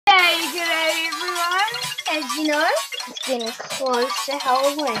As you know, it's getting close to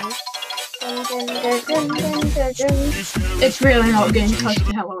Halloween. Dun, dun, dun, dun, dun, dun, dun. It's really not getting close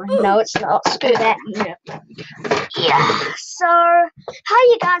to Halloween. No, it's not. Screw that. Yeah. So, how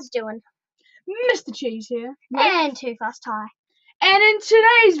you guys doing? Mr. Cheese here. And Too Fast Tie. And in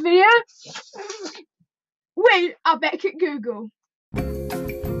today's video, we are back at Google.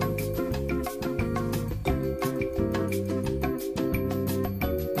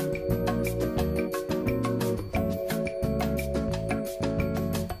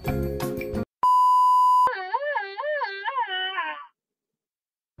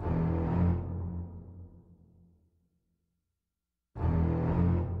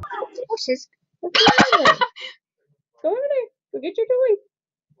 Horses. Go over there. Go get your toy.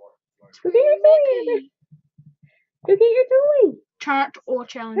 Go get your toy. Go get your toy. Chart or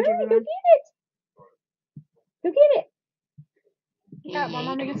challenge, Hurry, go everyone. get it. Go get it. Yeah, Mom,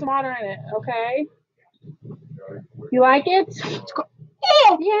 I'm gonna get some water in it, okay? You like it?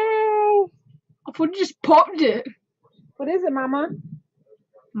 Oh! Yay! I thought you just popped it. What is it, Mama?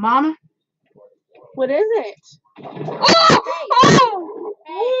 Mama? What is it? Oh! Oh!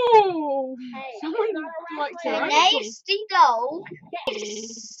 Oh! Hey. Someone It's not a likes A wrestling. it. nasty dog.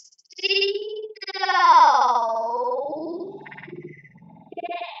 Nasty dog.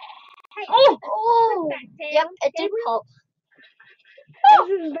 Oh! Oh. Yep, it did pop. This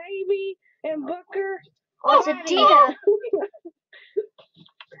is Baby and Booker. Oh, it's a deer.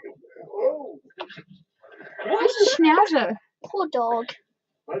 What's a schnauzer? Poor dog.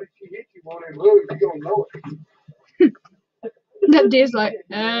 Why did she hit you on it? Look, you don't know it. That deer's like,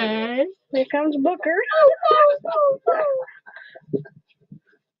 hey. Here comes Booker.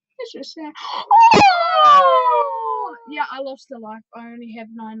 It's just sad. Oh! Yeah, I lost a life. I only have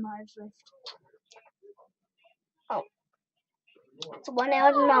 9 lives left. It's 1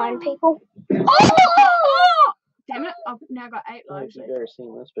 out of 9, people. Oh! Damn it, I've now got 8 lives You've left. never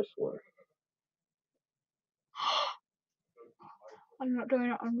seen this before. I'm not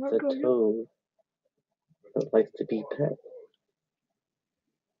doing it. I'm not It's a doing it. toad that likes to be pet.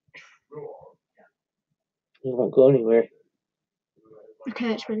 He won't go anywhere. Okay,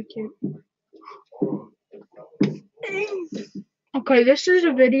 that's really cute. Okay, this is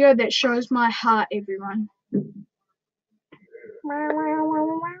a video that shows my heart, everyone.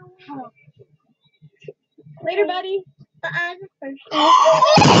 Later, buddy. Oh,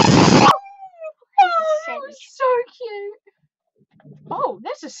 that was so cute. Oh,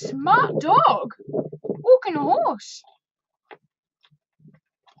 that's a smart dog. Walking a horse.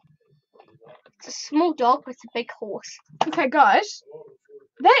 It's a small dog with a big horse. Okay, guys.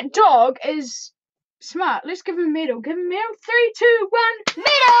 That dog is smart. Let's give him a medal. Give him a medal. 3, 2, 1.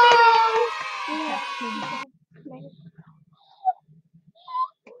 Yeah.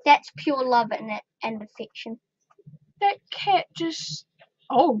 That's pure love and affection. That cat just...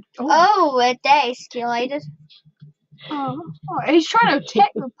 Oh. Oh, a day escalated. Oh, he's trying to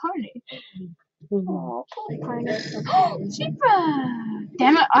attack the pony. Oh, poor pony. Zebra!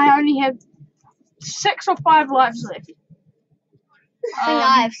 Damn it, I only have 6 or 5 lives left. I think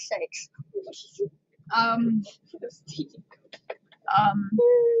I have 6.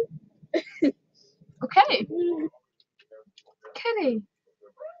 Okay. Kitty.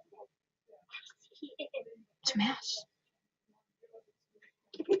 It's a mouse.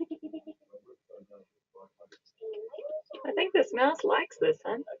 I think this mouse likes this,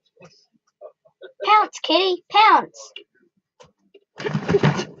 huh? Pounce, kitty, pounce.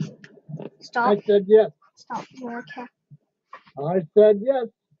 Stop. I said yes. Stop. Okay. I said yes.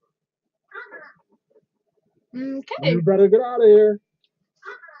 Okay. You better get out of here.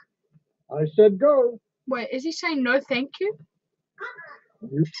 I said go. Wait, is he saying no thank you?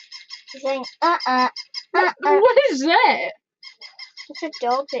 He's saying, What is that? It's a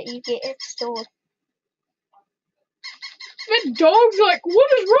dog that you get at the store. The dog's like,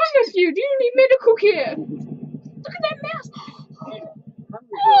 what is wrong with you? Do you need medical care? Look at that mouse.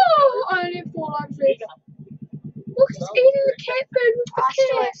 Oh, I only have 4 lives left. Look, he's eating the cat food with the I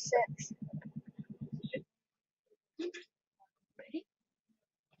still cat. have 6. Ready?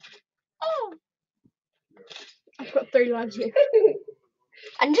 Oh. I've got 3 lives left.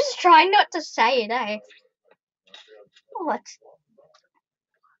 I'm just trying not to say it, eh? What?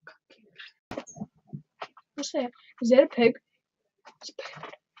 What's that? Is that a pig? It's a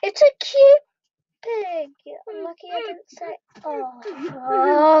pig. It's a cute pig. I'm lucky I didn't say.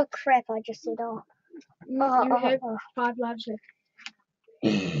 Oh crap! I just said oh. You have 5 lives left. So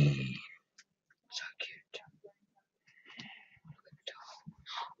cute.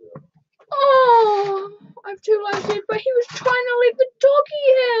 Oh, I have 2 lives left, but he was trying to let the doggy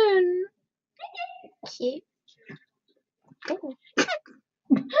in. cute.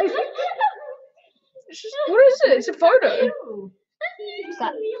 What is it? It's a photo. It's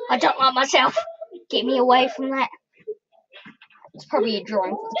like, I don't like myself. Get me away from that. It's probably a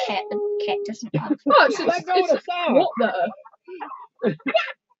drawing for the cat, but the cat doesn't know. Oh, it's a sock. what the?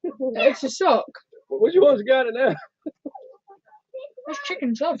 It's a sock. Which one's got it now? Those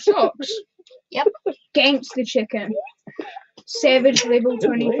chickens love socks. Yep. Gangster chicken. Savage level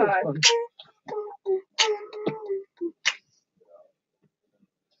 25.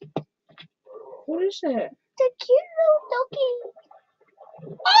 What is it? The cute little doggy.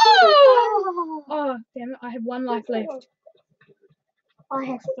 Oh! Oh, damn it. I have 1 life left. I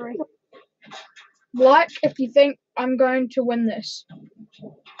have 3. Like if you think I'm going to win this.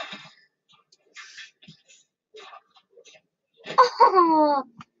 Oh.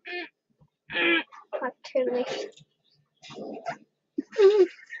 I have 2 left.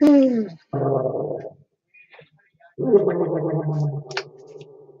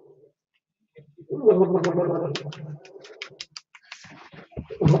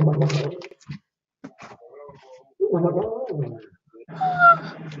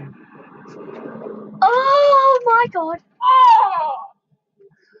 Oh my god. Oh!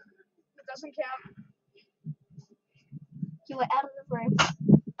 It doesn't count. You were out of the room.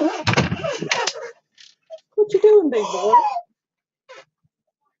 What you doing, big boy?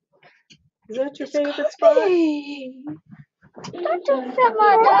 Is that your favorite spot? Don't do that,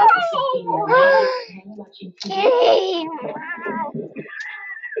 my dog. Kitty.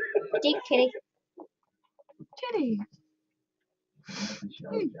 Deep kitty. Kitty.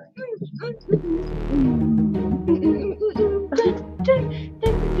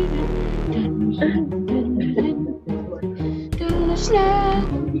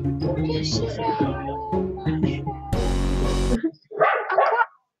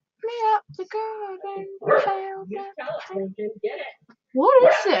 What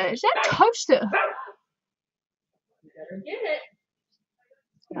is it? Is that toaster?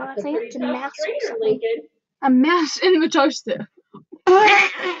 No, I think it's a mouse or something. A mouse in the toaster.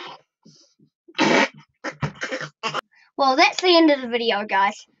 Well, that's the end of the video,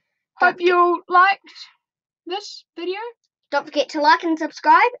 guys. Hope you liked this video. Don't forget to like and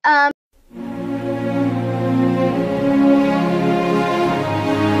subscribe.